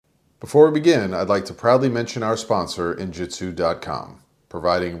Before we begin, I'd like to proudly mention our sponsor, Injitsu.com,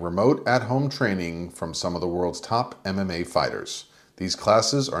 providing remote at-home training from some of the world's top MMA fighters. These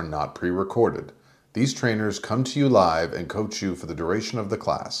classes are not pre-recorded. These trainers come to you live and coach you for the duration of the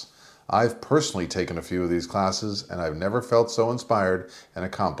class. I've personally taken a few of these classes, and I've never felt so inspired and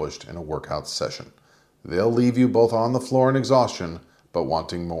accomplished in a workout session. They'll leave you both on the floor in exhaustion, but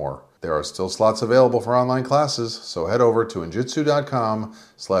wanting more. There are still slots available for online classes, so head over to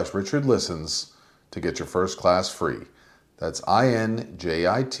injitsu.com/richardlistens to get your first class free. That's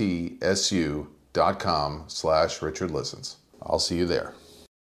injitsu.com/richardlistens. I'll see you there.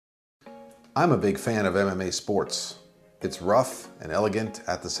 I'm a big fan of MMA sports. It's rough and elegant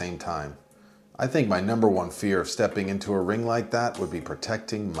at the same time. I think my number one fear of stepping into a ring like that would be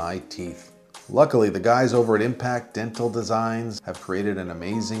protecting my teeth. Luckily, the guys over at Impact Dental Designs have created an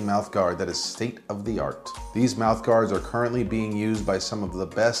amazing mouthguard that is state-of-the-art. These mouthguards are currently being used by some of the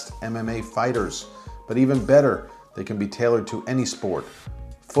best MMA fighters, but even better, they can be tailored to any sport.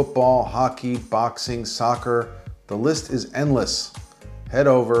 Football, hockey, boxing, soccer, the list is endless. Head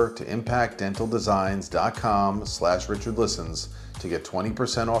over to impactdentaldesigns.com/richardlistens to get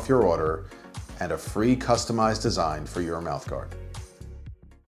 20% off your order and a free customized design for your mouthguard.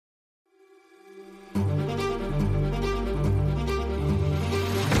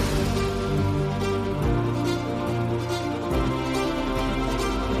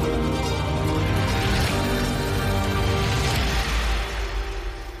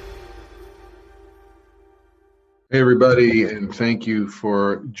 Hey everybody, and thank you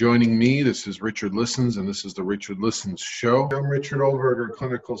for joining me. This is Richard Listens, and this is the Richard Listens Show. I'm Richard Oldberger,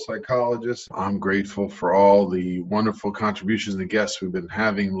 clinical psychologist. I'm grateful for all the wonderful contributions and guests we've been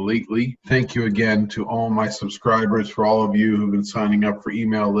having lately. Thank you again to all my subscribers, for all of you who've been signing up for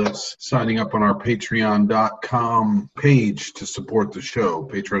email lists, signing up on our patreon.com page to support the show,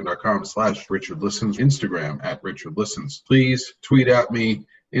 patreon.com/Richard Listens, Instagram @Richard Listens. Please tweet at me,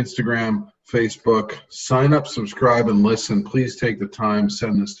 Instagram, Facebook, sign up, subscribe, and listen. Please take the time,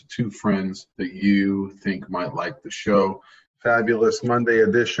 send this to 2 friends that you think might like the show. Fabulous Monday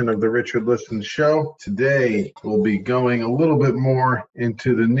edition of the Richard Listens Show. Today, we'll be going a little bit more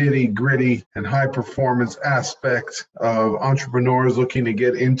into the nitty-gritty and high-performance aspects of entrepreneurs looking to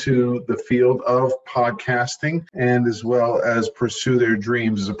get into the field of podcasting, and as well as pursue their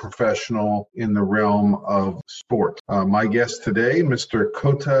dreams as a professional in the realm of sport. My guest today, Mr.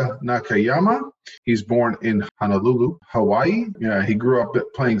 Kota Nakayama. He's born in Honolulu, Hawaii. He grew up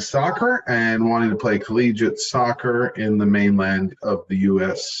playing soccer and wanting to play collegiate soccer in the mainland of the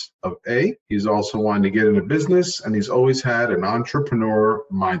U.S. of A. He's also wanting to get into business, and he's always had an entrepreneur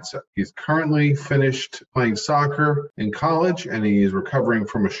mindset. He's currently finished playing soccer in college, and he is recovering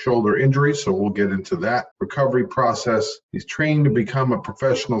from a shoulder injury, so we'll get into that recovery process. He's trained to become a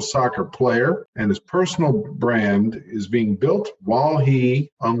professional soccer player, and his personal brand is being built while he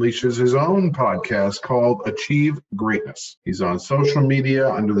unleashes his own podcast called Achieve Greatness. He's on social media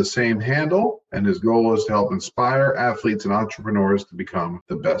under the same handle, and his goal is to help inspire athletes and entrepreneurs to become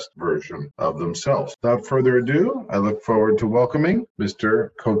the best version of themselves. Without further ado, I look forward to welcoming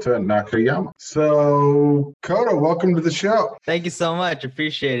Mr. Kota Nakayama. So, Kota, welcome to the show. Thank you so much.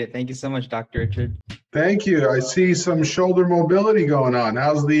 Appreciate it. Thank you so much, Dr. Richard. Thank you. I see some shoulder mobility going on.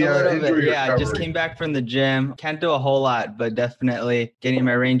 How's the injury Yeah, recovery? I just came back from the gym. Can't do a whole lot, but definitely getting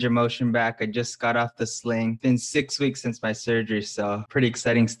my range of motion back. I just got off the sling. Been 6 weeks since my surgery, so pretty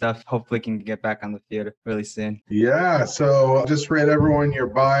exciting stuff. Hopefully can get back on the field really soon. Yeah, so just read everyone your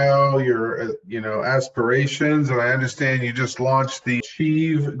bio, your aspirations, and I understand you just launched the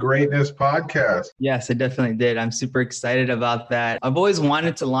Achieve Greatness podcast. Yes, I definitely did. I'm super excited about that. I've always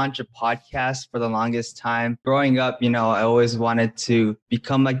wanted to launch a podcast for the longest time. Growing up, I always wanted to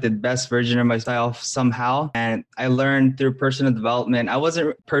become like the best version of myself somehow. And I learned through personal development. I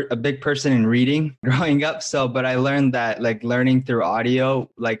wasn't a big person in reading growing up. But I learned that like learning through audio,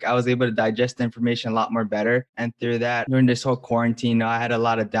 like I was able to digest the information a lot more better. And through that, during this whole quarantine, I had a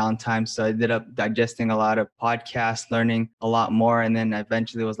lot of downtime. So I ended up digesting a lot of podcasts, learning a lot more. And then I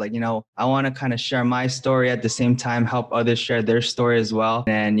eventually was like, I want to kind of share my story at the same time, help others share their story as well.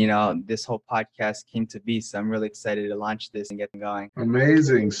 And, this whole podcast came to be. So I'm really excited to launch this and get going.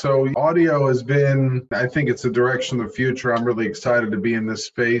 Amazing. So audio has been, I think it's the direction of the future. I'm really excited to be in this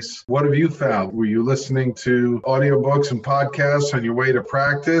space. What have you found? Were you listening to audiobooks and podcasts on your way to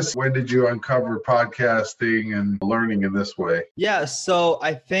practice? When did you uncover podcasting and learning in this way? Yeah. So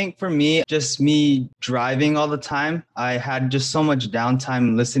I think for me, just me driving all the time, I had just so much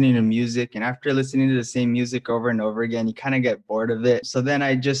downtime listening to music. And after listening to the same music over and over again, you kind of get bored of it. So then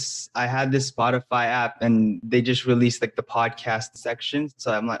I had this Spotify Spotify app and they just released like the podcast section.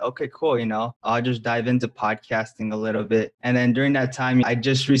 So I'm like, okay, cool. I'll just dive into podcasting a little bit. And then during that time, I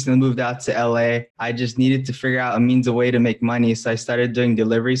just recently moved out to LA. I just needed to figure out a way to make money. So I started doing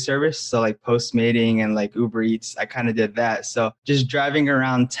delivery service. So like Postmating and like Uber Eats, I kind of did that. So just driving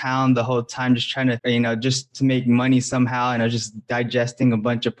around town the whole time, just trying to, just to make money somehow. And I was just digesting a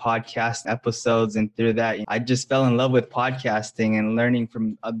bunch of podcast episodes. And through that, I just fell in love with podcasting and learning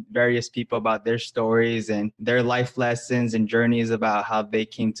from various people about their stories and their life lessons and journeys about how they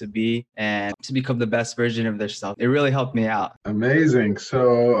came to be and to become the best version of themselves. It really helped me out. Amazing.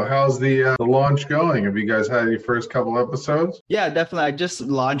 So how's the launch going? Have you guys had your first couple episodes? Yeah, definitely. I just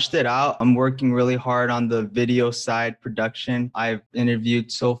launched it out. I'm working really hard on the video side production. I've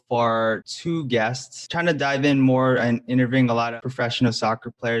interviewed so far 2 guests, trying to dive in more and interviewing a lot of professional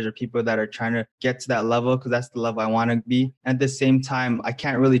soccer players or people that are trying to get to that level because that's the level I want to be. At the same time, I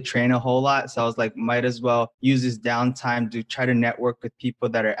can't really train a whole lot. So I was like, might as well use this downtime to try to network with people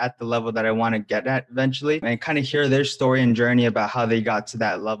that are at the level that I want to get at eventually and kind of hear their story and journey about how they got to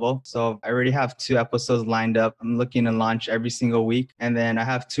that level. So I already have 2 episodes lined up. I'm looking to launch every single week. And then I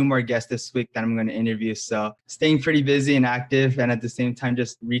have 2 more guests this week that I'm going to interview. So staying pretty busy and active and at the same time,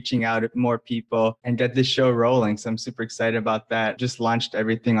 just reaching out to more people and get this show rolling. So I'm super excited about that. Just launched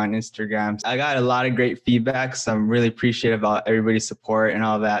everything on Instagram. I got a lot of great feedback. So I'm really appreciative about everybody's support and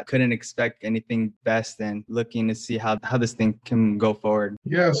all that. Couldn't expect anything best and looking to see how this thing can go forward.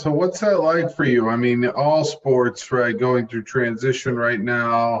 Yeah. So what's that like for you? I mean, all sports, right? Going through transition right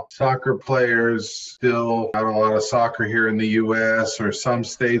now. Soccer players still not a lot of soccer here in the US, or some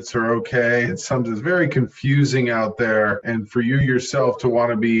states are okay. It's very confusing out there. And for you yourself to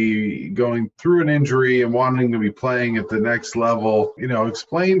want to be going through an injury and wanting to be playing at the next level,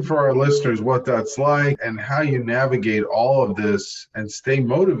 explain for our listeners what that's like and how you navigate all of this and stay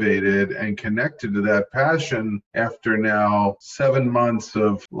motivated and connected to that passion after now 7 months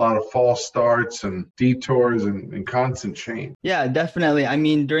of a lot of false starts and detours and constant change. Yeah, definitely. I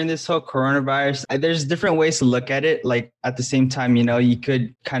mean, during this whole coronavirus, there's different ways to look at it. Like at the same time, you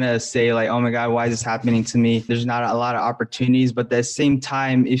could kind of say like, oh my God, why is this happening to me? There's not a lot of opportunities, but at the same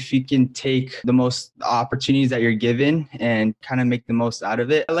time, if you can take the most opportunities that you're given and kind of make the most out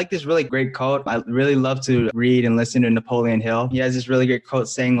of it. I like this really great quote. I really love to read and listen to Napoleon Hill. He has this really great quote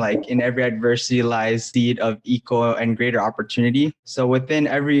saying like, in every adversity lies seed of equal and greater opportunity. So within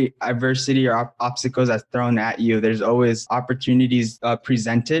every adversity or obstacles that's thrown at you, there's always opportunities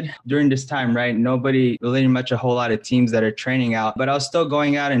presented. During this time, right? Nobody really much a whole lot of teams that are training out, but I was still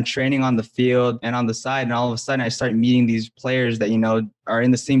going out and training on the field and on the side. And all of a sudden I start meeting these players that, are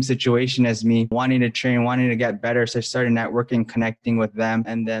in the same situation as me, wanting to train, wanting to get better. So I started networking, connecting with them.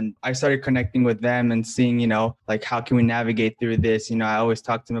 And then I started connecting with them and seeing, like, how can we navigate through this? I always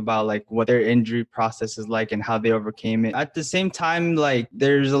talk to them about like what their injury process is like and how they overcame it. At the same time, like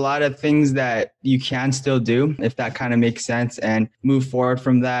there's a lot of things that you can still do, if that kind of makes sense, and move forward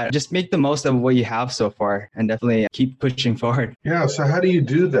from that. Just make the most of what you have so far and definitely keep pushing forward. Yeah. So how do you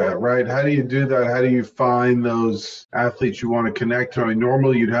do that, right? How do you do that? How do you find those athletes you want to connect to? I mean,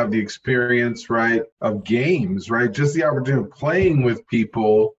 normally you'd have the experience, right, of games, right? Just the opportunity of playing with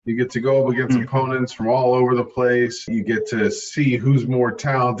people. You get to go up against opponents from all over the place. You get to see who's more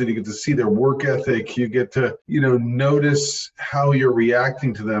talented. You get to see their work ethic. You get to, notice how you're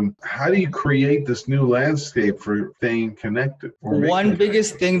reacting to them. How do you create this new landscape for staying connected? One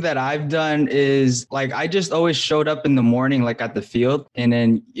biggest thing that I've done is like, I just always showed up in the morning, like at the field. And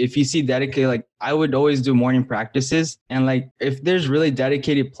then if you see dedicated, like I would always do morning practices. And like, if there's really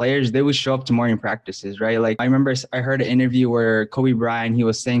dedicated players, they would show up to morning practices, right? Like I remember I heard an interview where Kobe Bryant, he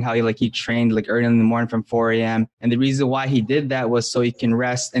was saying how he trained like early in the morning from 4 a.m. And the reason why he did that was so he can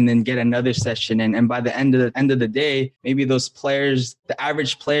rest and then get another session in. And by the end of the day, maybe those players, the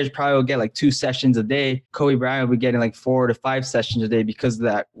average players probably will get like 2 sessions a day. Kobe Bryant will be getting like 4 to 5 sessions a day because of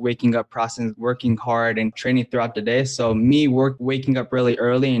that waking up process, working hard and training throughout the day. So me waking up really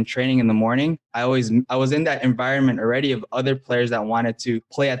early and training in the morning, I was in that environment already of other players that wanted to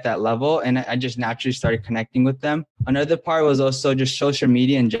play at that level. And I just naturally started connecting with them. Another part was also just social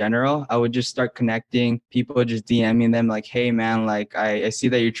media in general. I would just start connecting, people just DMing them like, hey man, like I see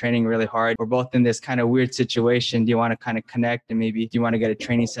that you're training really hard. We're both in this kind of weird situation. Do you want to kind of connect? And maybe do you want to get a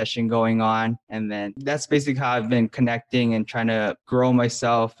training session going on? And then that's basically how I've been connecting and trying to grow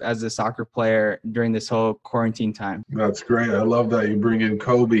myself as a soccer player during this whole quarantine time. That's great. I love that you bring in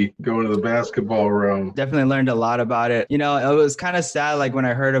Kobe going to the basketball basketball realm. Definitely learned a lot about it. You know, it was kind of sad like when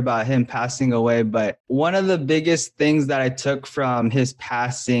I heard about him passing away, but one of the biggest things that I took from his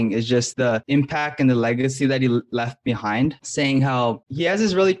passing is just the impact and the legacy that he left behind, saying how he has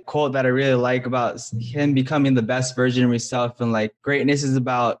this really quote that I really like about him becoming the best version of himself, and like greatness is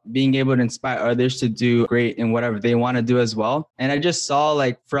about being able to inspire others to do great in whatever they want to do as well. And I just saw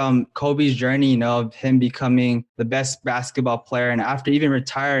like from Kobe's journey, you know, of him becoming the best basketball player, and after even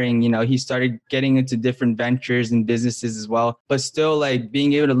retiring, you know, he started getting into different ventures and businesses as well, but still like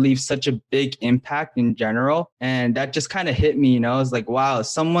being able to leave such a big impact in general. And that just kind of hit me, you know, it's like, wow,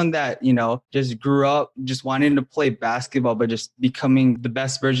 someone that, you know, just grew up just wanting to play basketball, but just becoming the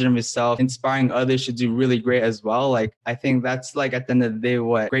best version of himself, inspiring others to do really great as well. Like, I think that's like at the end of the day,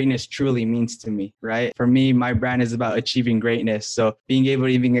 what greatness truly means to me, right? For me, my brand is about achieving greatness. So being able to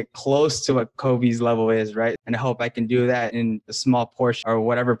even get close to what Kobe's level is, right? And I hope I can do that in a small portion or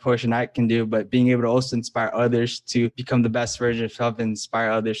whatever portion I can do, but being able to also inspire others to become the best version of yourself and inspire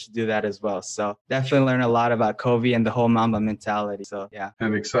others to do that as well. So definitely learn a lot about Kobe and the whole Mamba mentality. So yeah.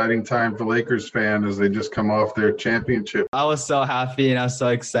 An exciting time for Lakers fan as they just come off their championship. I was so happy and I was so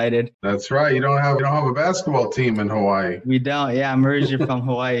excited. That's right. You don't have a basketball team in Hawaii. We don't. Yeah, I'm originally from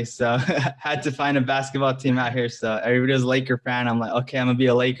Hawaii, so had to find a basketball team out here. So everybody was a Laker fan. I'm like, okay, I'm gonna be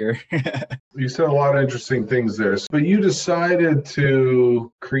a Laker. You said a lot of interesting things there. But you decided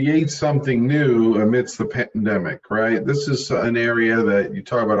to create something new amidst the pandemic, right? This is an area that you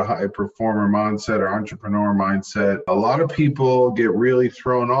talk about a high performer mindset or entrepreneur mindset. A lot of people get really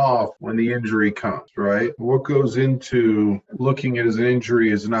thrown off when the injury comes, right? What goes into looking at an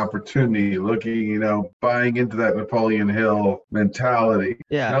injury as an opportunity, looking, buying into that Napoleon Hill mentality.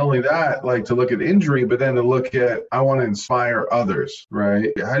 Yeah. Not only that, like to look at injury, but then to look at, I want to inspire others, right?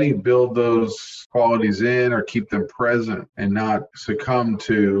 How do you build those qualities in or keep them present and not succumb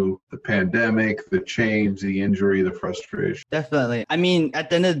to the pandemic, the change, the injury, the frustration? Definitely. I mean, at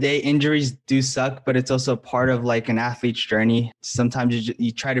the end of the day, injuries do suck, but it's also part of like an athlete's journey. Sometimes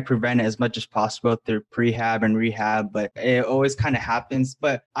you try to prevent it as much as possible through prehab and rehab, but it always kind of happens.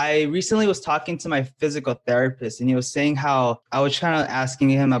 But I recently was talking to my physical therapist, and he was saying how I was kind of asking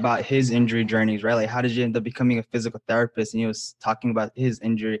him about his injury journeys, right? Like, how did you end up becoming a physical therapist? And he was talking about his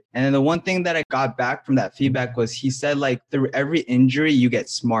injury. And then the one thing that I got back from that feedback was he said, like, through every injury, you get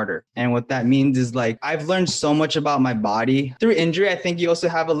smarter. And what that means is like, I've learned so much about my body. Through injury, I think you also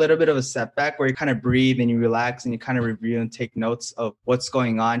have a little bit of a setback where you kind of breathe and you relax and you kind of review and take notes of what's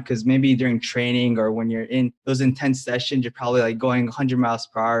going on. Because maybe during training or when you're in those intense sessions, you're probably like going 100 miles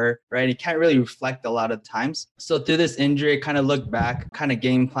per hour, right? You can't really reflect a lot of times. So through this injury, I kind of look back, kind of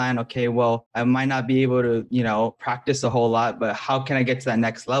game plan, okay, well, I might not be able to, practice a whole lot, but how can I get to that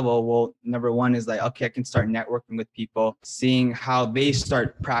next level? Well, number one is like, okay, I can start networking with people, seeing how they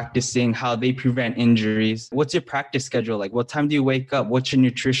start practicing, how they prevent injuries. What's your practice schedule like? What time do you wake up? What's your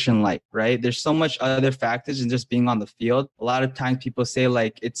nutrition like, right? There's so much other factors than just being on the field. A lot of times people say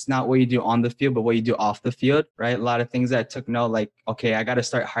like, it's not what you do on the field, but what you do off the field, right? A lot of things that I took note, like, okay, I got to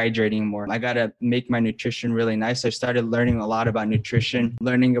start hydrating more. I got to make my nutrition really nice. So I started learning a lot about nutrition,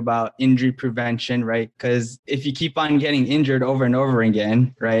 learning about injury prevention, right? Because if you keep on getting injured over and over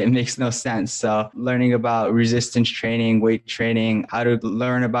again, right, it makes no sense. So learning about resistance training, weight training, how to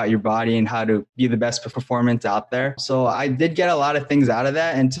learn about your body and how to be the best performance out there. So I did get a lot of things out of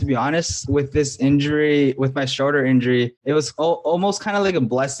that. And to be honest, with this injury, with my shoulder injury, it was almost kind of like a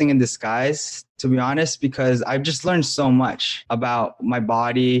blessing in disguise, to be honest, because I've just learned so much about my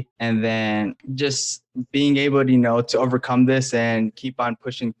body, and then just being able to, to overcome this and keep on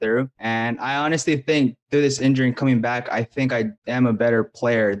pushing through. And I honestly think through this injury and coming back, I think I am a better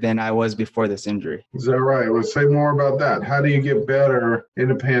player than I was before this injury. Is that right? Let's say more about that. How do you get better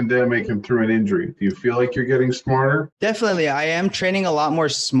in a pandemic and through an injury? Do you feel like you're getting smarter? Definitely. I am training a lot more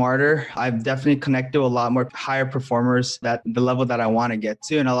smarter. I've definitely connected with a lot more higher performers at the level that I want to get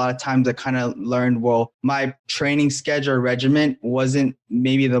to. And a lot of times I kind of learned, well, my training schedule or regimen wasn't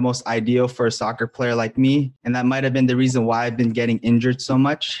maybe the most ideal for a soccer player like me. And that might have been the reason why I've been getting injured so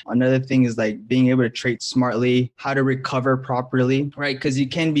much. Another thing is like being able to train smartly, how to recover properly, right? Because you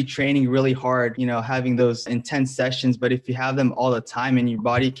can be training really hard, having those intense sessions, but if you have them all the time and your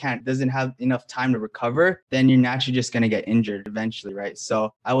body doesn't have enough time to recover, then you're naturally just going to get injured eventually, right?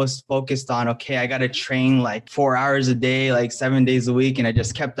 So I was focused on, okay, I got to train like 4 hours a day, like 7 days a week. And I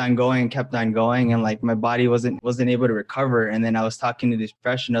just kept on going. And like my body wasn't able to recover. And then I was talking to these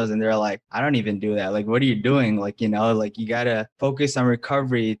professionals and they're like, I don't even do that. that? Like, what are you doing? Like, like you gotta focus on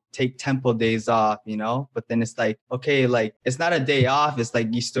recovery, take tempo days off, but then it's like, okay, like it's not a day off. It's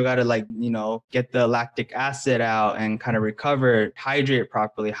like, you still gotta like, get the lactic acid out and kind of recover, hydrate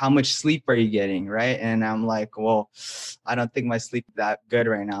properly. How much sleep are you getting? Right. And I'm like, well, I don't think my sleep is that good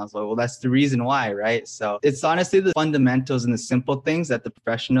right now. So, well, that's the reason why. Right. So it's honestly the fundamentals and the simple things that the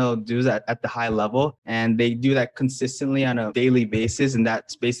professional does at the high level. And they do that consistently on a daily basis. And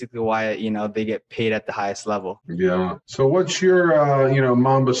that's basically why, they get paid at the highest level. Yeah. So what's your,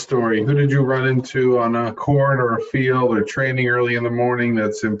 Mamba story? Who did you run into on a court or a field or training early in the morning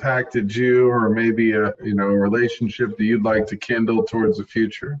that's impacted you, or maybe a relationship that you'd like to kindle towards the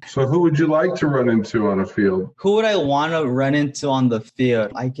future? So who would you like to run into on a field? Who would I want to run into on the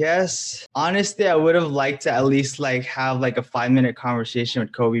field? I guess, honestly, I would have liked to at least like have like a 5-minute conversation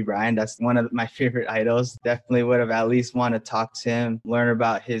with Kobe Bryant. That's one of my favorite idols. Definitely would have at least want to talk to him, learn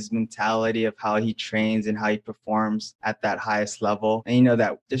about his mentality of how he trains and how he performs at that highest level. And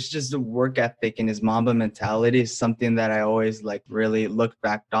that there's just the work ethic and his Mamba mentality is something that I always like really look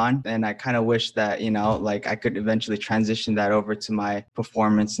back on. And I kind of wish that, like I could eventually transition that over to my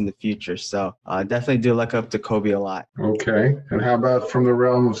performance in the future. So definitely do look up to Kobe a lot. Okay. And how about from the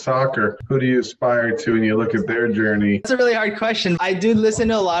realm of soccer? Who do you aspire to when you look at their journey? That's a really hard question. I do listen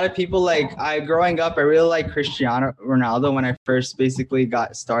to a lot of people. Like growing up, I really like Cristiano Ronaldo. When I first basically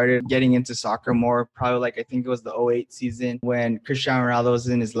got started getting into soccer more, probably like I think it was the 2008 season when Cristiano Ronaldo was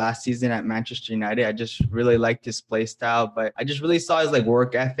in his last season at Manchester United. I just really liked his play style, but I just really saw his like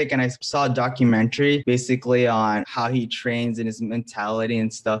work ethic, and I saw a documentary basically on how he trains and his mentality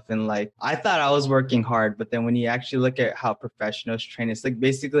and stuff. And like I thought I was working hard, but then when you actually look at how professionals train, it's like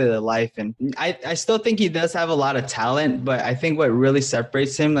basically their life. And I still think he does have a lot of talent, but I think what really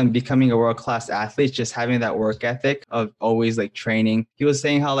separates him and becoming a world-class athlete is just having that work ethic of always like training. He was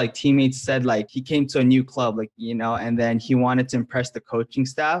saying how like teammates said like he came to a new club, like, and then he wanted to impress the coaching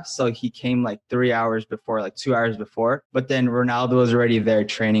staff. So he came like 3 hours before, like 2 hours before, but then Ronaldo was already there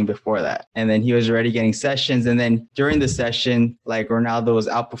training before that. And then he was already getting sessions. And then during the session, like Ronaldo was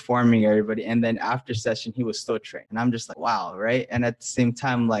outperforming everybody. And then after session, he was still training. And I'm just like, wow. Right. And at the same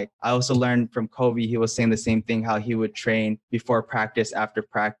time, like I also learned from Kobe, he was saying the same thing, how he would train before practice, after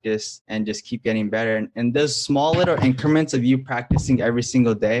practice, and just keep getting better. And those small little increments of you practicing every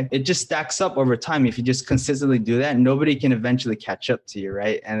single day, it just stacks up over time. If you just consistently do that, nobody can eventually catch up to you.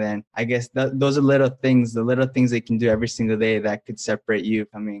 Right. And then I guess those are the little things they can do every single day that could separate you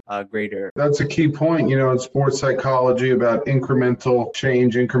becoming greater. That's a key point, in sports psychology about incremental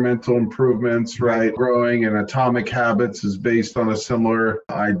change, incremental improvements, right? Growing and Atomic Habits is based on a similar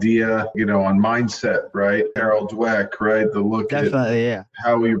idea, on mindset, right? Harold Dweck, right? The look Definitely, at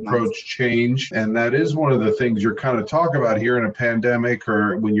how we approach change. And that is one of the things you're kind of talking about here in a pandemic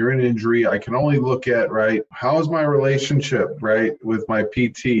or when you're in injury. I can only look at, right, how is my relationship, right, with my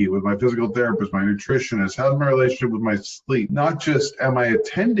PT, with my physical therapist, my nutritionist? How's my relationship with my sleep? Not just am I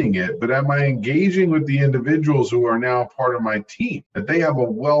attending it, but am I engaging with the individuals who are now part of my team? That they have a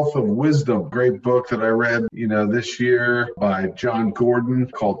wealth of wisdom. Great book that I read, this year by John Gordon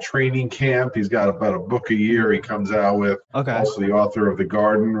called Training Camp. He's got about a book a year he comes out with. Okay. Also the author of The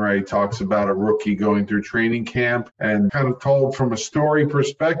Garden, right? He talks about a rookie going through training camp and kind of told from a story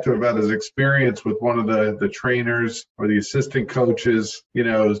perspective about his experience with one of the trainers or the assistant coaches,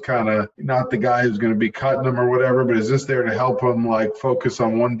 is kind of not the guy who's going to be cutting him or whatever, but is just there to help him like focus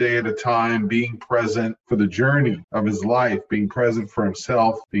on one day at a time, being present for the journey of his life, being present for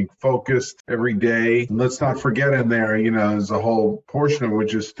himself, being focused every day. And let's not forget in there, there's a whole portion of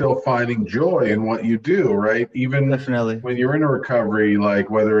which is still finding joy in what you do, right? Even Definitely. When you're in a recovery, like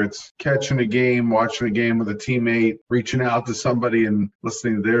whether it's catching a game, watching a game with a teammate, reaching out to somebody and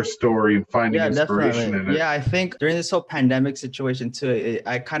listening to their story and finding inspiration in it. Yeah, I think during this whole pandemic situation too,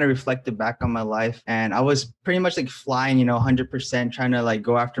 I kind of reflected back on my life, and I was pretty much like flying, 100% trying to like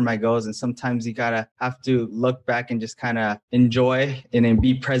go after my goals. And sometimes you gotta have to look back and just kind of enjoy and then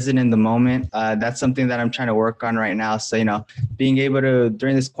be present in the moment. That's something that I'm trying to work on right now. So, being able to,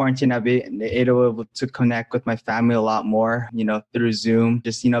 during this quarantine, I've been able to connect with my family a lot more, through Zoom,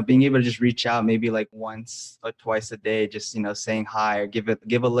 just, being able to just reach out maybe like once or twice a day, just, saying hi or give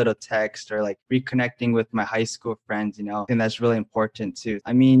a little text or like reconnecting with my high school friends, and that's really important too.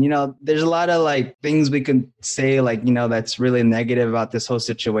 I mean, there's a lot of like things we can say, like, that's really negative about this whole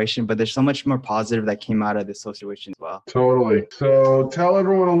situation, but there's so much more positive that came out of this whole situation as well. Totally. So tell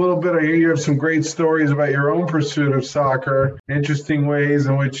everyone a little bit. I hear you have some great stories about your own pursuit of soccer, interesting ways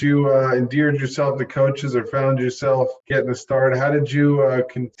in which you endeared yourself to coaches or found yourself getting a start. How did you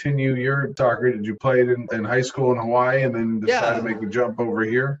continue your soccer? Did you play it in high school in Hawaii and then decide to make the jump over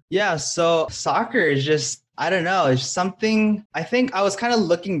here? Yeah. So soccer is just, I don't know. It's something I think I was kind of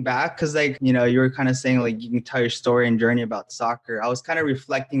looking back because, like, you were kind of saying like you can tell your story and journey about soccer. I was kind of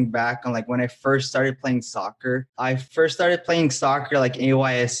reflecting back on like when I first started playing soccer. I first started playing soccer like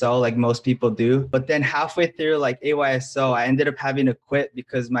AYSO, like most people do. But then halfway through like AYSO, I ended up having to quit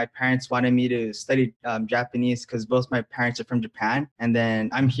because my parents wanted me to study Japanese because both my parents are from Japan. And then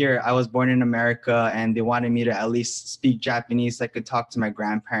I'm here. I was born in America and they wanted me to at least speak Japanese so I could talk to my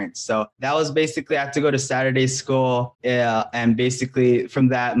grandparents. So that was basically, I had to go to Saturday school, and basically from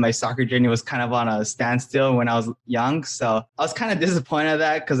that my soccer journey was kind of on a standstill when I was young. So I was kind of disappointed at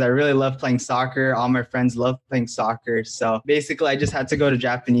that because I really loved playing soccer. All my friends loved playing soccer. So basically I just had to go to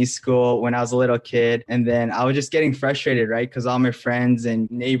Japanese school when I was a little kid, and then I was just getting frustrated, right? Because all my friends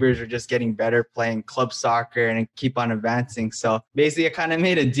and neighbors were just getting better playing club soccer and keep on advancing. So basically I kind of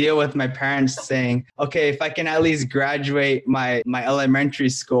made a deal with my parents saying, okay, if I can at least graduate my elementary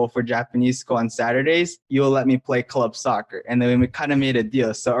school for Japanese school on Saturdays, you'll let me play club soccer. And then we kind of made a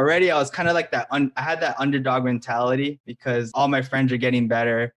deal. So already I was kind of like that. I had that underdog mentality because all my friends are getting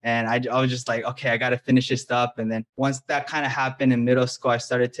better. And I was just like, okay, I got to finish this up. And then once that kind of happened in middle school, I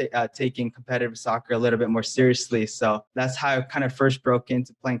started taking competitive soccer a little bit more seriously. So that's how I kind of first broke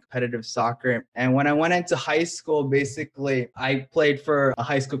into playing competitive soccer. And when I went into high school, basically I played for a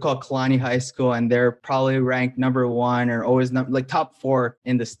high school called Kalani High School, and they're probably ranked number one or always like top 4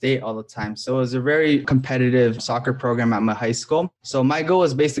 in the state all the time. So it was a very competitive soccer program at my high school. So my goal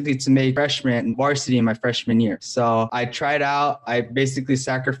was basically to make freshman varsity in my freshman year. So I tried out. I basically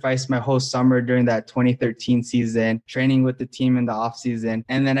sacrificed my whole summer during that 2013 season, training with the team in the off season.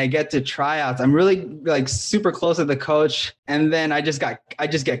 And then I get to tryouts. I'm really like super close to the coach. And then I just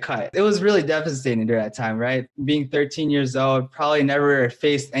get cut. It was really devastating during that time, right? Being 13 years old, probably never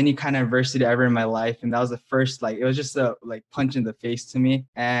faced any kind of adversity ever in my life. And that was the first, like, it was just a like punch in the face to me.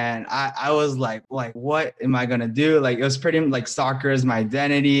 And I was like, what am I going to do? Like, it was pretty like soccer is my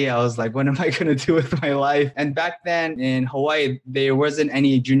identity. I was like, what am I going to do with my life? And back then in Hawaii, there wasn't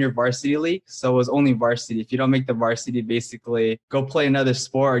any junior varsity league. So it was only varsity. If you don't make the varsity, basically go play another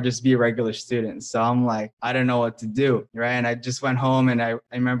sport or just be a regular student. So I'm like, I don't know what to do, right? And I just went home and I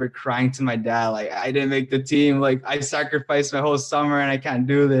remember crying to my dad, like, I didn't make the team. Like, I sacrificed my whole summer and I can't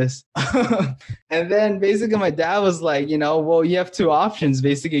do this. And then basically my dad was like, well, you have 2 options.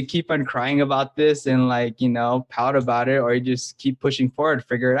 Basically keep on crying about this and like, pout about it, or you just keep pushing forward,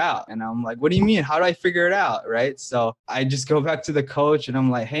 figure it out. And I'm like, what do you mean? How do I figure it out? Right. So I just go back to the coach and I'm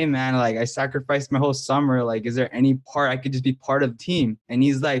like, hey man, like I sacrificed my whole summer. Like, is there any part I could just be part of the team? And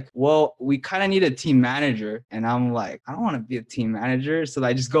he's like, well, we kind of need a team manager. And I'm like, I don't want to be a team manager. So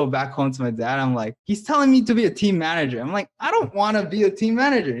I just go back home to my dad. I'm like, he's telling me to be a team manager. I'm like, I don't want to be a team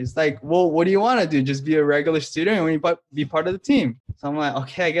manager. He's like, well, what do you want to do? Just be a regular student and when you be part of the team. So I'm like,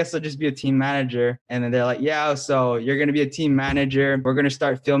 okay, I guess I'll just be a team manager. And then they're like, yeah, so you're going to be a team manager. We're going to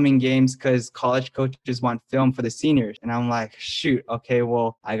start filming games because college coaches want film for the seniors. And I'm like, shoot, okay,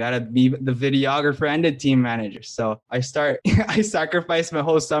 well, I got to be the videographer and the team manager. So I sacrificed my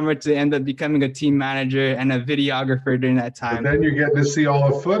whole summer to end up becoming a team manager and a videographer during that time. But then you're getting to see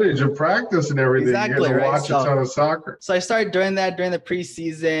all the footage of practice and everything. Exactly, you're right? Watch a ton of soccer. So I started doing that during the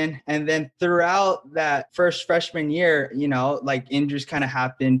preseason. And then throughout that first freshman year, like injuries kind of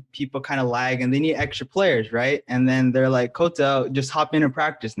happen, people kind of lag and they need extra players, right? And then they're like, Kota, just hop in and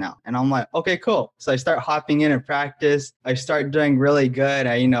practice now. And I'm like, okay, cool. So I start hopping in and practice. I start doing really good.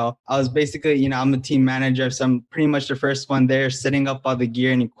 I was basically, I'm a team manager. So I'm pretty much the first one there, setting up all the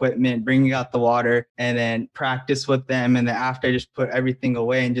gear and equipment, bringing out the water, and then practice with them. And then after I just put everything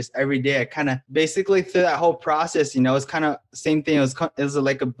away, and just every day I kind of basically through that whole process, it's kind of same thing. It was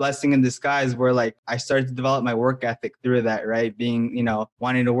like a blessing in disguise where like I started to develop my work ethic through that, right? Being,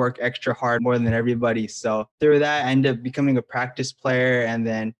 wanting to work extra hard more than everybody. So through that, I ended up becoming a practice player and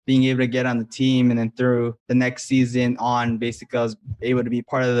then being able to get on the team. And then through the next season on, basically, I was able to be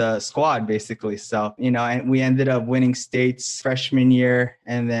part of the squad, basically. So, and we ended up winning states freshman year,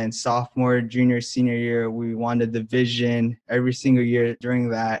 and then sophomore, junior, senior year, we won the division every single year during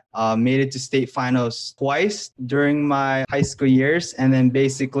that. Made it to state finals twice during my high school years. And then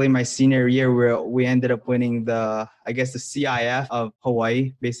basically my senior year, we ended up winning the CIF of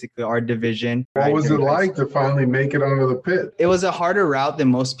Hawaii, basically our division. What was it like to finally make it onto the pit? It was a harder route than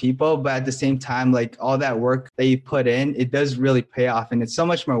most people, but at the same time, like all that work that you put in, it does really pay off, and it's so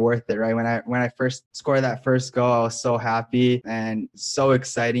much more worth it, right? When I first scored that first goal, I was so happy and so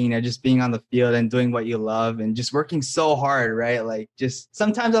exciting, just being on the field and doing what you love and just working so hard, right? Like just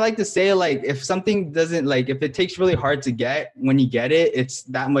sometimes I like to say, like, if something doesn't, like, if it takes really hard to get, when you get it, it's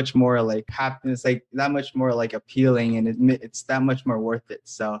that much more like happy. It's like that much more like appealing, and it's that much more worth it.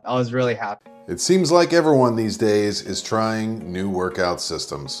 So I was really happy. It seems like everyone these days is trying new workout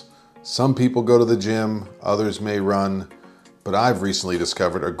systems. Some people go to the gym, others may run, but I've recently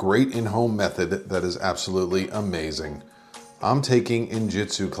discovered a great in-home method that is absolutely amazing. I'm taking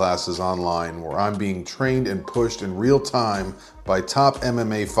Injitsu classes online where I'm being trained and pushed in real time by top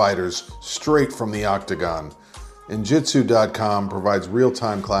MMA fighters straight from the octagon. Injitsu.com provides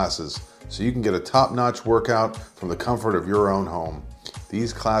real-time classes so you can get a top-notch workout from the comfort of your own home.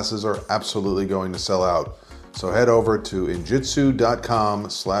 These classes are absolutely going to sell out. So head over to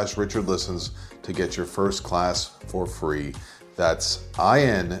injitsu.com/RichardListens to get your first class for free. That's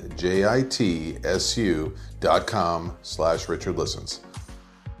INJITSU.com/RichardListens.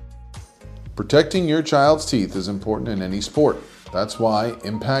 Protecting your child's teeth is important in any sport. That's why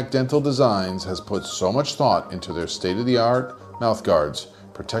Impact Dental Designs has put so much thought into their state-of-the-art mouth guards,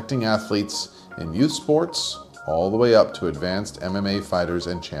 protecting athletes in youth sports, all the way up to advanced MMA fighters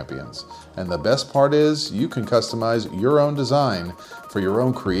and champions. And the best part is you can customize your own design for your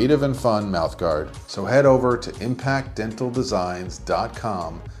own creative and fun mouthguard. So head over to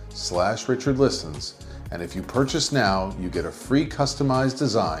impactdentaldesigns.com/RichardListens, and if you purchase now, you get a free customized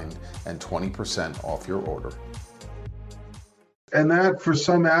design and 20% off your order. And that, for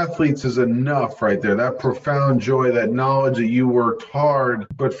some athletes, is enough right there. That profound joy, that knowledge that you worked hard.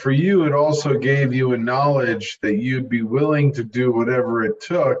 But for you, it also gave you a knowledge that you'd be willing to do whatever it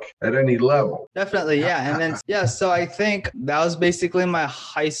took at any level. Definitely, yeah. And then, so I think that was basically my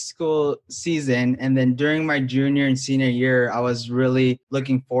high school season. And then during my junior and senior year, I was really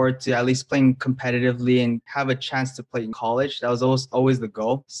looking forward to at least playing competitively and have a chance to play in college. That was always the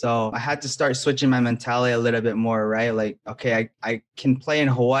goal. So I had to start switching my mentality a little bit more, right? Like, okay, I can play in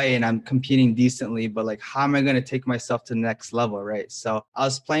Hawaii and I'm competing decently, but like, how am I going to take myself to the next level, right? So I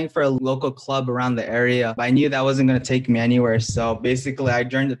was playing for a local club around the area, but I knew that wasn't going to take me anywhere. So basically I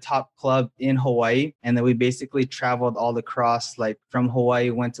joined the top club in Hawaii, and then we basically traveled all across, like from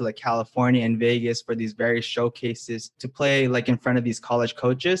Hawaii, went to like California and Vegas for these various showcases to play like in front of these college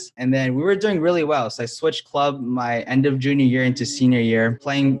coaches. And then we were doing really well. So I switched club my end of junior year into senior year,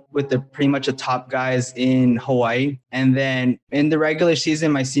 playing with pretty much the top guys in Hawaii. And then in the regular season,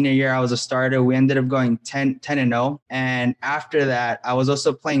 my senior year, I was a starter. We ended up going 10-0. And after that, I was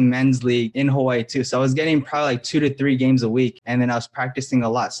also playing men's league in Hawaii too. So I was getting probably like 2 to 3 games a week. And then I was practicing a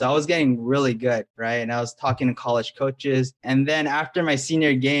lot. So I was getting really good, right? And I was talking to college coaches. And then after my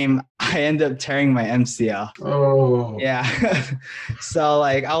senior game, I ended up tearing my MCL. Oh. Yeah. So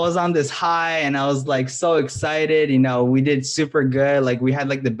like I was on this high and I was like so excited. We did super good. Like we had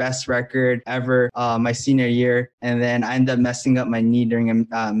like the best record ever my senior year. And then I ended up messing up my knee during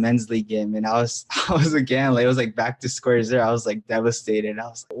a men's league game. And I was again, like it was like back to square zero. I was like devastated. I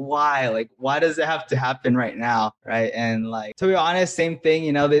was like, why? Like, why does it have to happen right now? Right. And like, to be honest, same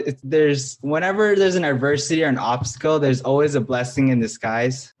thing, there's whenever there's an adversity or an obstacle, there's always a blessing in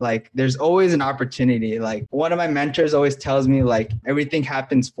disguise. Like there's always an opportunity. Like one of my mentors always tells me like everything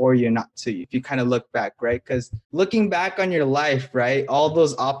happens for you, not to you. If you kind of look back, right? Because looking back on your life, right, all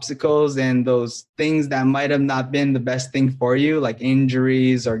those obstacles and those things that might have not been the best thing for you, like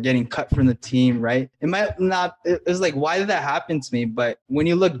injuries or getting cut from the team, right? It might not, it was like, why did that happen to me? But when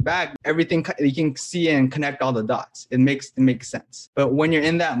you look back, everything you can see and connect all the dots. It makes sense. But when you're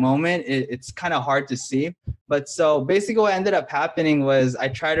in that moment, it's kind of hard to see. But so basically what ended up happening was I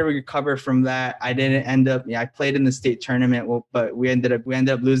tried to recover from that. I didn't end up, I played in the state tournament, but we ended up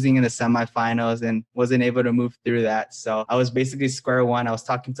losing in the semifinals and wasn't able to move through that. So I was basically square one. I was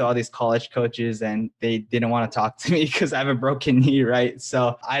talking to all these college coaches and they didn't want to talk to me because I have a broken knee, right?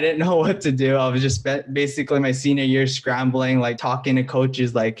 So I didn't know what to do. I was just basically my senior year scrambling, like talking to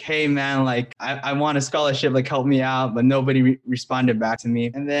coaches like, hey man, like I want a scholarship, like help me out. But nobody responded back to me.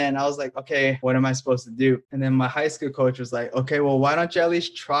 And then I was like, okay, what am I supposed to do? And And then my high school coach was like, okay, well, why don't you at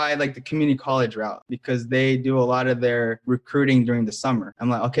least try like the community college route? Because they do a lot of their recruiting during the summer.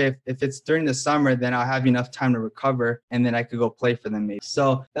 I'm like, okay, if it's during the summer, then I'll have enough time to recover and then I could go play for them maybe.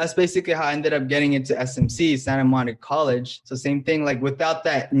 So that's basically how I ended up getting into SMC, Santa Monica College. So same thing, like without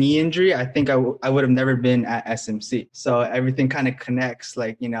that knee injury, I think I would have never been at SMC. So everything kind of connects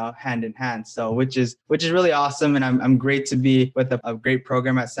like, hand in hand. So which is really awesome. And I'm great to be with a great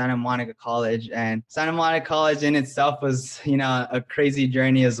program at Santa Monica College. And Santa Monica College in itself was, a crazy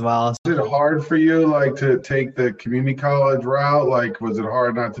journey as well. Was it hard for you like to take the community college route? Like, was it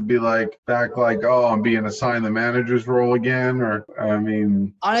hard not to be like back like, oh, I'm being assigned the manager's role again? Or,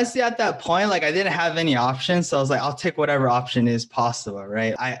 honestly, at that point, like I didn't have any options. So I was like, I'll take whatever option is possible,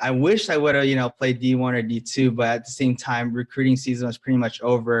 right? I wish I would have, played D1 or D2, but at the same time, recruiting season was pretty much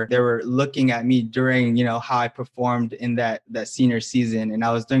over. They were looking at me during, how I performed in that senior season, and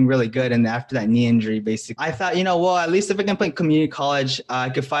I was doing really good. And after that knee injury, basically, I thought, well, at least if I can play community college, I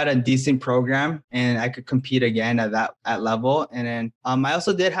could find a decent program and I could compete again at that level. And then I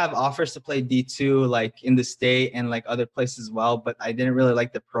also did have offers to play D2, like in the state and like other places as well, but I didn't really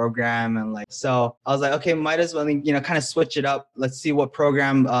like the program. And so I was like, okay, might as well, kind of switch it up. Let's see what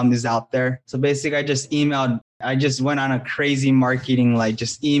program is out there. So basically I just went on a crazy marketing,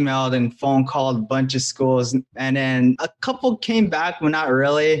 just emailed and phone called a bunch of schools. And then a couple came back, but not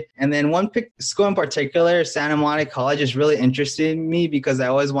really. And then one school in particular, Santa Monica College, just really interested in me because I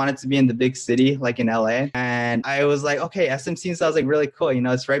always wanted to be in the big city, like in LA. And I was like, okay, SMC sounds like really cool.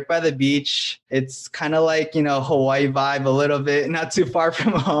 It's right by the beach. It's kind of like, Hawaii vibe a little bit, not too far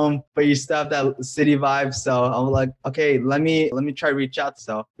from home, but you still have that city vibe. So I'm like, okay, let me try to reach out.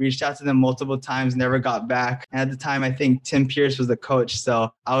 So reached out to them multiple times, never got back. And at the time, I think Tim Pierce was the coach.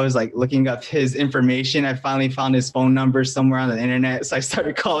 So I was like looking up his information. I finally found his phone number somewhere on the internet. So I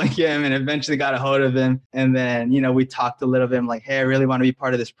started calling him and eventually got a hold of him. And then, we talked a little bit. I'm like, hey, I really want to be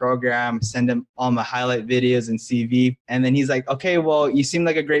part of this program. Send him all my highlight videos and CV. And then he's like, okay, well, you seem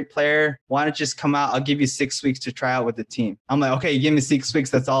like a great player. Why don't you just come out? I'll give you 6 weeks to try out with the team. I'm like, okay, give me 6 weeks.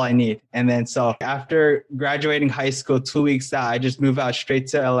 That's all I need. And then so after graduating high school, 2 weeks out, I just moved out straight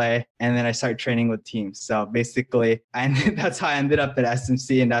to LA. And then I started training with teams. So basically, that's how I ended up at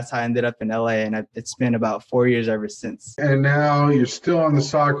SMC, and that's how I ended up in LA. And it's been about 4 years ever since. And now you're still on the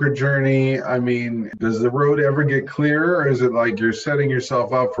soccer journey. Does the road ever get clearer, or is it like you're setting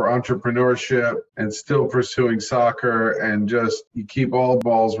yourself up for entrepreneurship and still pursuing soccer and just you keep all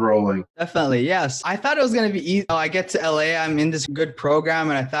balls rolling? Definitely, yes. I thought it was going to be easy. I get to LA, I'm in this good program,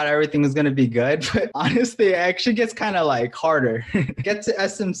 and I thought everything was going to be good. But honestly, it actually gets kind of harder. Get to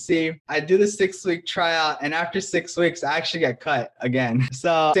SMC, I do the 6-week tryout, and after 6 weeks, I actually get cut again.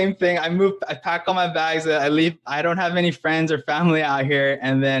 So same thing. I pack all my bags. I leave. I don't have any friends or family out here.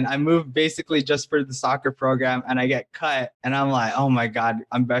 And then I move basically just for the soccer program, and I get cut. And I'm like, oh my God,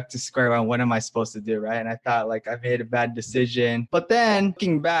 I'm back to square one. What am I supposed to do? Right. And I thought I made a bad decision. But then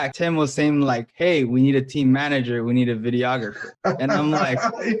looking back, Tim was saying hey, we need a team manager. We need a videographer. And I'm like,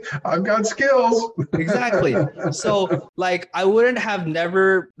 I've got skills. Exactly. So I wouldn't have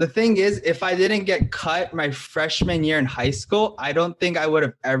the thing is, if I didn't get cut my freshman year in high school, I don't think I would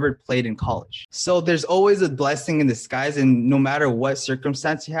have ever played in college. So there's always a blessing in disguise. And no matter what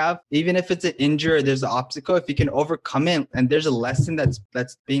circumstance you have, even if it's an injury or there's an obstacle, if you can overcome it and there's a lesson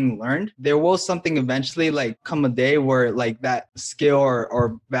that's being learned, there will something eventually come a day where that skill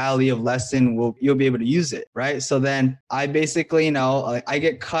or value of lesson you'll be able to use it. Right. So then I basically, I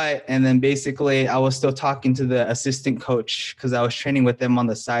get cut, and then basically I was still talking to the assistant coach because I was training with them on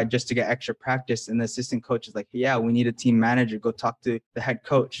the side just to get extra practice. And the assistant coach is like, yeah, we need a team manager. Go talk to the head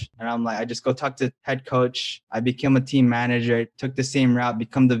coach. And I'm like, I just go talk to head coach. I became a team manager, took the same route,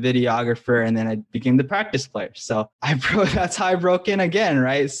 become the videographer, and then I became the practice player. So that's how I broke in again,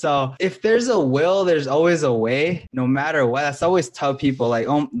 right? So if there's a will, there's always a way, no matter what. That's always tell people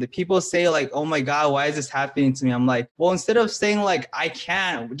the people say oh my God, why is this happening to me? I'm like, well, instead of saying I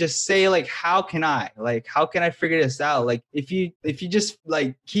can't, just say how can I? How can I figure this out? If you just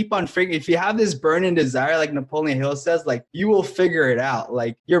keep on figuring, if you have this burning desire, like Napoleon Hill says, you will figure it out.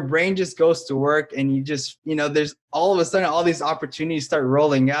 Your brain just goes to work, and you just, there's all of a sudden all these opportunities start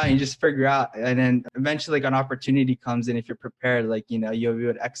rolling out, and you just figure out, and then eventually an opportunity comes in. If you're prepared, you'll be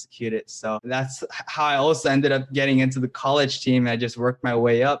able to execute it. So that's how I also ended up getting into the college team. I just worked my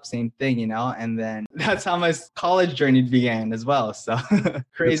way up, same thing, and then that's how my college journey began as well. So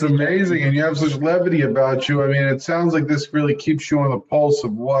crazy. It's amazing. And you have such levity about you. It sounds like this really keeps you on the pulse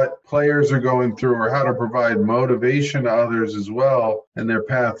of what players are going through, or how to provide motivation to others as well in their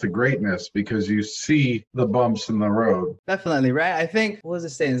path to greatness, because you see the bumps in the road. Definitely, right? I think, what was it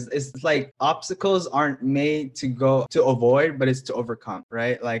saying? It's like obstacles aren't made to go to avoid, but it's to overcome,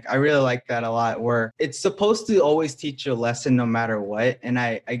 right? Like, I really like that a lot, where it's supposed to always teach you a lesson no matter what. And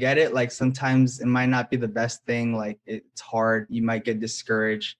I get it. Like, sometimes it might not be the best thing. Like, it's hard. You might get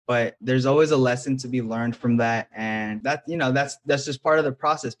discouraged, but there's always a lesson to be learned from that. And that, that's just part of the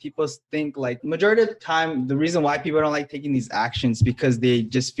process. People think, like, majority of the time, the reason why people don't like taking these actions because they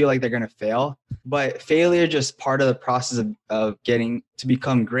just feel like they're going to fail. But failure is just part of the process of getting to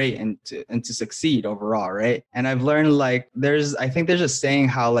become great and to succeed overall, right? And I've learned, like, I think there's a saying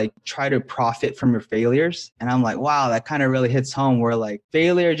how, like, try to profit from your failures. And I'm like, wow, that kind of really hits home, where, like,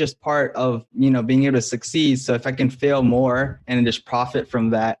 failure is just part of, being able to succeed. So if I can fail more and just profit from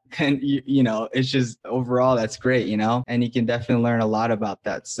that, and it's just overall, that's great, and you can definitely learn a lot about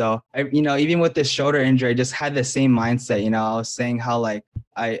that. So even with this shoulder injury, I just had the same mindset. I was saying how, like,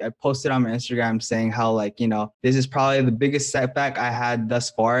 I posted on my Instagram saying how, like, this is probably the biggest setback I had thus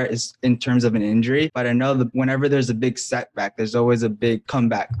far is in terms of an injury. But I know that whenever there's a big setback, there's always a big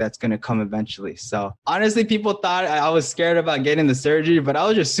comeback that's going to come eventually. So honestly, people thought I was scared about getting the surgery, but I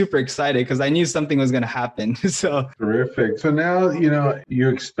was just super excited because I knew something was going to happen. So terrific. So now, you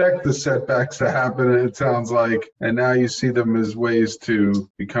expect the setbacks to happen, it sounds like, and now you see them as ways to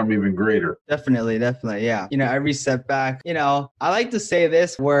become even greater. Definitely. Yeah. Every setback, I like to say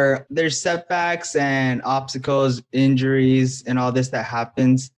this, where there's setbacks and obstacles, injuries, and all this that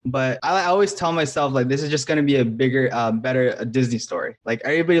happens. But I always tell myself, like, this is just going to be a bigger, better Disney story. Like,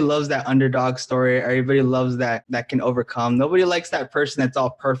 everybody loves that underdog story. Everybody loves that can overcome. Nobody likes that person that's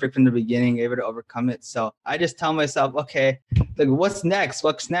all perfect from the beginning, able to overcome it. So I just tell myself, okay, like, what's next?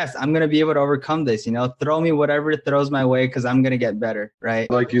 I'm going to be able to overcome this, throw me whatever it throws my way, because I'm going to get better, right?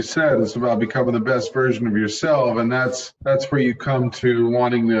 Like you said, it's about becoming the best version of yourself. And that's where you come to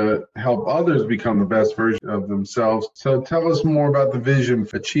wanting to help others become the best version of themselves. So tell us more about the vision,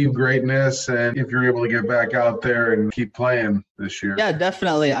 achieve greatness, and if you're able to get back out there and keep playing this year. Yeah,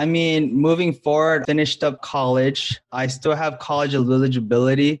 definitely. I mean, moving forward, finished up college. I still have college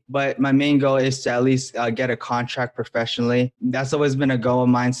eligibility, but my main goal is to at least get a contract professionally. That's always been a goal of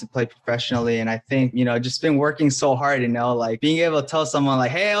mine, to play professionally. And I think, just been working so hard, like being able to tell someone,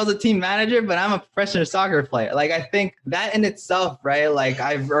 like, hey, I was a team manager, but I'm a professional soccer player. Like, I think that in itself, right? Like,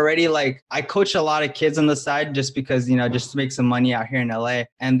 I've already, like, I coach a lot of kids on the side just because, just to make some money out here in LA.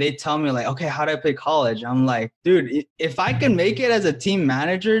 And they tell me, like, okay, how do I play college? I'm like, dude, if I can make it as a team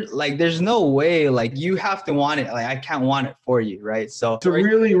manager, like, there's no way, like, you have to want it. Like, I can't want it for you, right? So it's a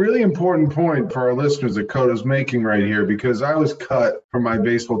really, really important point for our listeners that Coda's making right here, because I was cut from my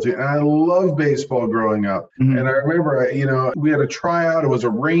baseball team, and I loved baseball growing up. Mm-hmm. And I remember, we had a tryout. It was a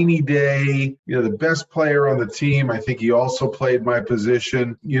rainy day. The best player on the team, I think he also played my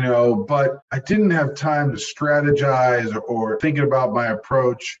position, but I didn't have time to strategize or thinking about my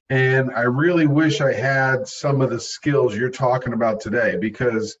approach. And I really wish I had some of the skills you're talking about today,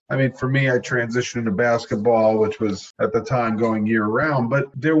 because for me, I transitioned into basketball, which was at the time going year round, but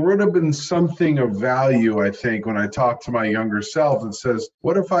there would have been something of value, I think, when I talked to my younger self and says,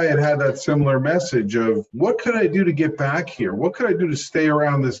 what if I had that similar message of what could I do to get back here? What could I do to stay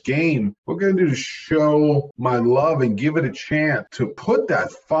around this game? What can I do to show my love and give it a chance to put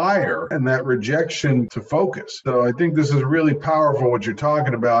that fire and that rejection to focus? So I think this is really powerful, what you're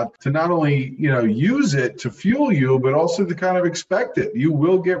talking about, to not only, use it to fuel you, but also to kind of expect it. You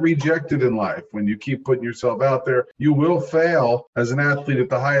will get rejected in life when you keep putting yourself out there. You will fail as an athlete at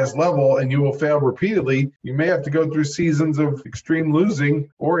the highest level, and you will fail repeatedly. You may have to go through seasons of extreme losing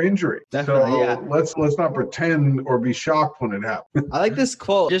or injury. Definitely, so yeah. Let's not pretend or be shocked when it happens. I like this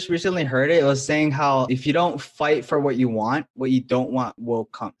quote. Just recently heard it. It was saying how if you don't fight for what you want, what you don't want will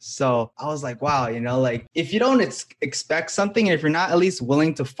come. So I was like, wow, like, if you don't expect something, and if you're not at least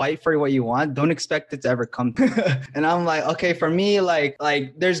willing to fight for what you want, don't expect it to ever come. And I'm like, okay, for me, like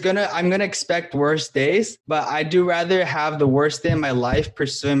I'm gonna expect worse days, but I do rather have the worst day in my life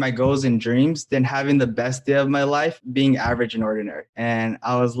pursuing my goals and dreams than having the best day of my life being average and ordinary. And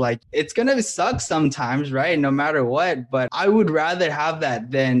I was like, it's gonna suck sometimes, right? No matter what, but I would rather have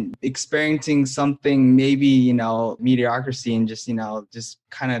that than experiencing something, maybe, mediocrity, and just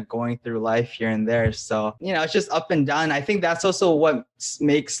kind of going through life here and there. So, it's just up and down. I think that's also what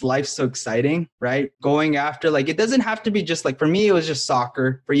makes life so exciting, right? Going after, like, it doesn't have to be just like, for me, it was just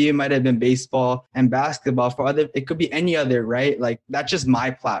soccer. For you, it might have been baseball and basketball. For other, it could be any other, right? Like, that's just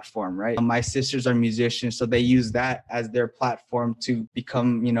my platform, right? My sisters are musicians, so they use that as their platform to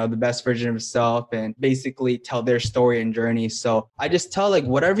become, the best version of themselves and basically tell their story and journey. So I just tell, like,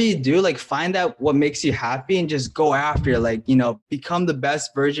 whatever you do, like, find out what makes you happy and just go after it. Like, become the best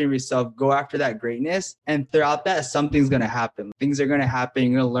best version of yourself, go after that greatness. And throughout that, something's going to happen. Things are going to happen.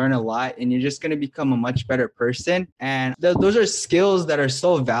 You're going to learn a lot and you're just going to become a much better person. And those are skills that are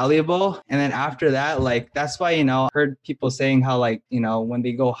so valuable. And then after that, like, that's why, I heard people saying how, like, when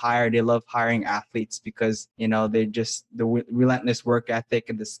they go hire, they love hiring athletes because, they just the relentless work ethic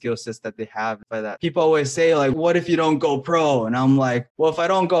and the skill sets that they have. But people always say, like, what if you don't go pro? And I'm like, well, if I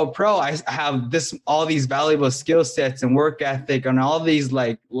don't go pro, I have all these valuable skill sets and work ethic and all these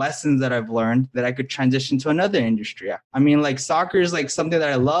like lessons that I've learned that I could transition to another industry. I mean, like, soccer is like something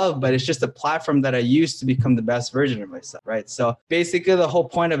that I love, but it's just a platform that I use to become the best version of myself, right? So basically the whole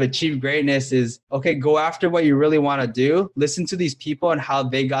point of Achieve Greatness is, okay, go after what you really want to do. Listen to these people and how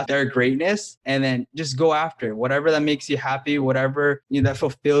they got their greatness, and then just go after whatever that makes you happy, whatever that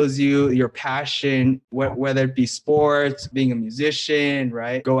fulfills you, your passion, whether it be sports, being a musician,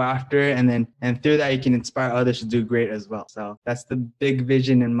 right? Go after it, and through that you can inspire others to do great as well. So that's the big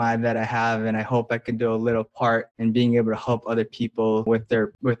vision in mind that I have, and I hope I can do a little part in being able to help other people with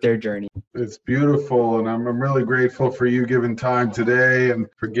their journey. It's beautiful, and I'm really grateful for you giving time today and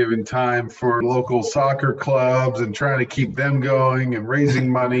for giving time for local soccer clubs and trying to keep them going and raising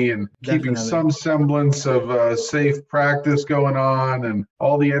money and keeping some semblance of safe practice going on, and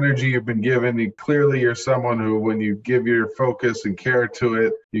all the energy you've been given. Clearly, you're someone who, when you give your focus and care to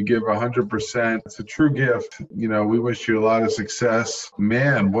it, you give 100%. It's a true gift. We wish you a lot of success.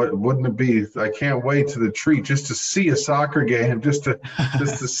 Man, what wouldn't it be? I can't wait to the treat just to see a soccer game, just to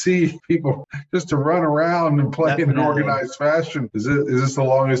see people, just to run around and play in an organized fashion. Is this the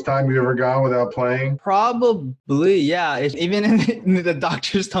longest time you've ever gone without playing? Probably, yeah. Even the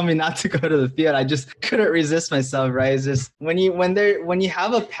doctors told me not to go to the field. I just couldn't resist myself, right? It's just when you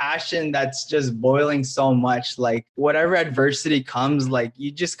have a passion that's just boiling so much, like whatever adversity comes, like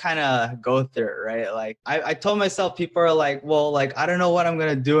you just kind of go through it, right? Like I told myself, people are like, well, like, I don't know what I'm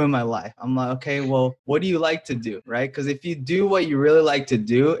going to do in my life. I'm like, okay, well, what do you like to do, right? Because if you do what you really like to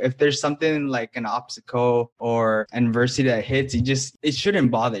do, if there's something like an obstacle or adversity that hits, it shouldn't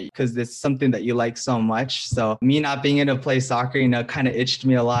bother you because it's something that you like so much. So me not being able to play soccer, kind of itched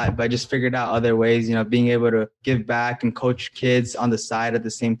me a lot, but I just figured out other ways, being able to give back and coach kids on the side at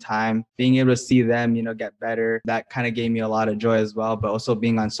the same time, being able to see them, get better. That kind of gave me a lot of joy as well, but also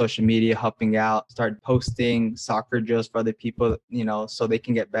being on social media, helping out, start posting soccer drills for other people, so they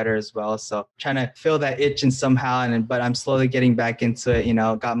can get better as well. So trying to fill that itch and somehow, but I'm slowly getting back into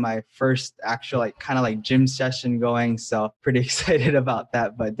it, got my first actual kind of gym session going. So pretty excited about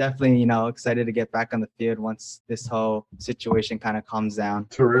that, but definitely, excited to get back on the field once this whole situation kind of calms down.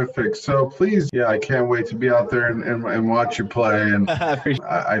 Terrific. So please, I can't wait to be out there and watch you play. And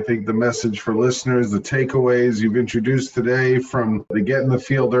I think the message for listeners, the takeaways you've introduced today, from the get in the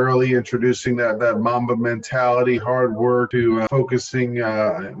field early, introducing that Mamba mentality, hard work, to focusing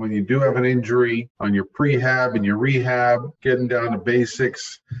when you do have an injury on your prehab and your rehab, getting down to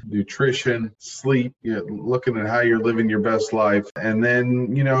basics, nutrition, sleep, looking at how you're living your best life. And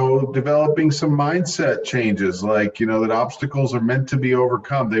then, developing some mindset changes, like, that obstacles are meant to be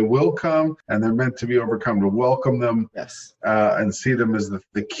overcome. They will come, and they're meant to be overcome. To welcome them, yes, and see them as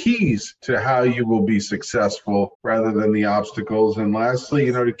the keys to how you will be successful rather than the obstacles. And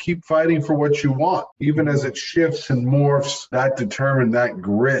lastly, to keep fighting for what you want, even as it shifts and morphs. That that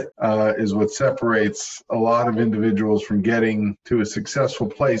grit is what separates a lot of individuals from getting to a successful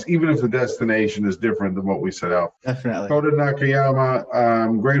place, even if the destination is different than what we set out. Definitely. Kota Nakayama,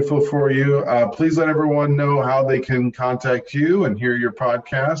 I'm grateful for you. Please let everyone know how they can contact you and hear your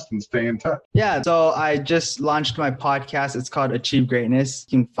podcast and stay in touch. Yeah, so I just launched my podcast. It's called Achieve Greatness.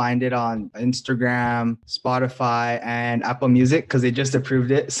 You can find it on Instagram, Spotify, and Apple Music because they just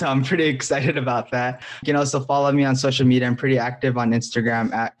approved it. So I'm pretty excited about that. You can also follow me on social media. I'm pretty active on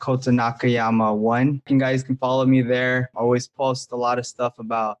Instagram at Kota Nakayama1. You guys can follow me there. I always post a lot of stuff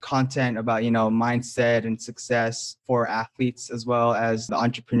about content, about, mindset and success for athletes, as well as the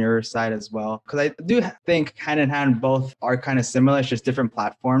entrepreneur side as well. Because I do think hand in hand, both are kind of similar. It's just different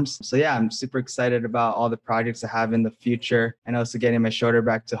platforms. So yeah, I'm super excited about all the projects I have in the future, and also getting my shoulder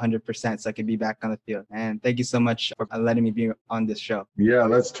back to 100% so I can be back on the field. And thank you so much for letting me be on this show. Yeah,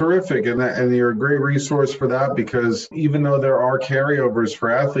 that's terrific. And you're a great resource for that, because even though there are carryovers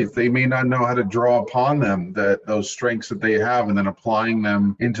for athletes, they may not know how to draw upon them, those strengths that they have, and then applying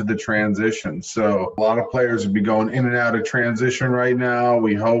them into the transition. So a lot of players would be going in and out of transition right now.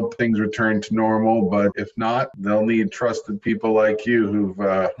 We hope things return to normal, but if not, they'll need trusted people like you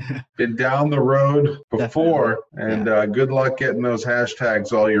who've been down the road before. Definitely. And good luck getting those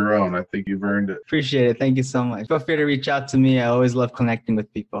hashtags all your own. I think you've earned it. Appreciate it. Thank you so much. Feel free to reach out to me. I always love connecting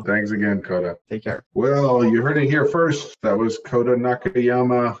with people. Thanks again, Kota. Take care. Well, you heard it here first. That was is Kota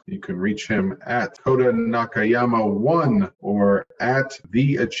Nakayama. You can reach him at Kota Nakayama1 or at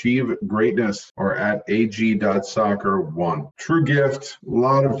The Achieve Greatness or at ag.soccer1. True gift, a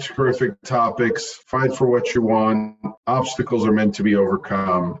lot of terrific topics. Fight for what you want. Obstacles are meant to be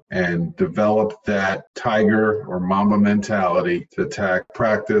overcome, and develop that tiger or mamba mentality to attack,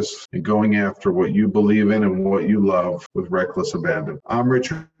 practice, and going after what you believe in and what you love with reckless abandon. I'm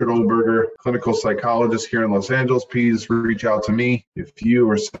Richard Oldberger, clinical psychologist here in Los Angeles. Please reach out to me if you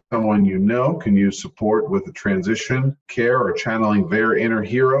or someone you know can use support with a transition, care, or channeling their inner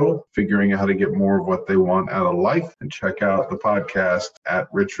hero, figuring out how to get more of what they want out of life. And check out the podcast at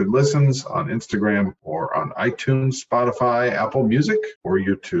Richard Listens on Instagram or on iTunes, Spotify, Apple Music, or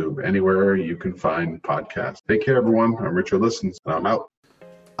YouTube, anywhere you can find podcasts. Take care, everyone. I'm Richard Listens, and I'm out.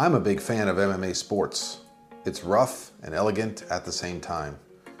 I'm a big fan of MMA sports. It's rough and elegant at the same time.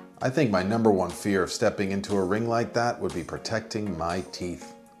 I think my number one fear of stepping into a ring like that would be protecting my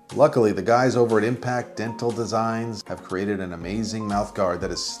teeth. Luckily, the guys over at Impact Dental Designs have created an amazing mouthguard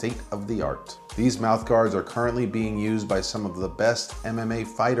that is state-of-the-art. These mouthguards are currently being used by some of the best MMA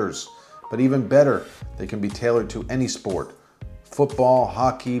fighters, but even better, they can be tailored to any sport. Football,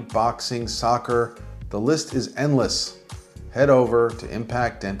 hockey, boxing, soccer, the list is endless. Head over to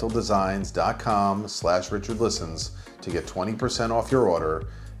impactdentaldesigns.com/RichardListens to get 20% off your order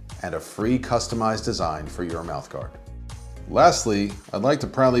and a free customized design for your mouthguard. Lastly, I'd like to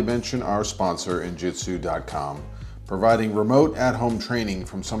proudly mention our sponsor, Injitsu.com, providing remote at-home training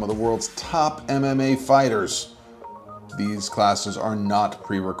from some of the world's top MMA fighters. These classes are not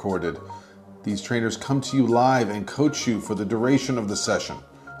pre-recorded. These trainers come to you live and coach you for the duration of the session.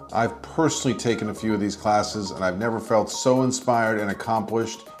 I've personally taken a few of these classes, and I've never felt so inspired and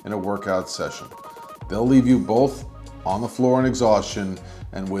accomplished in a workout session. They'll leave you both on the floor in exhaustion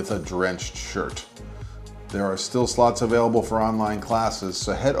and with a drenched shirt. There are still slots available for online classes,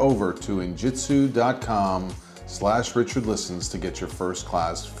 so head over to injitsu.com/RichardListens to get your first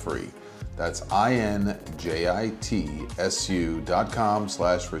class free. That's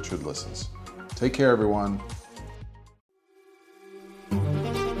INJITSU.com/RichardListens. Take care, everyone.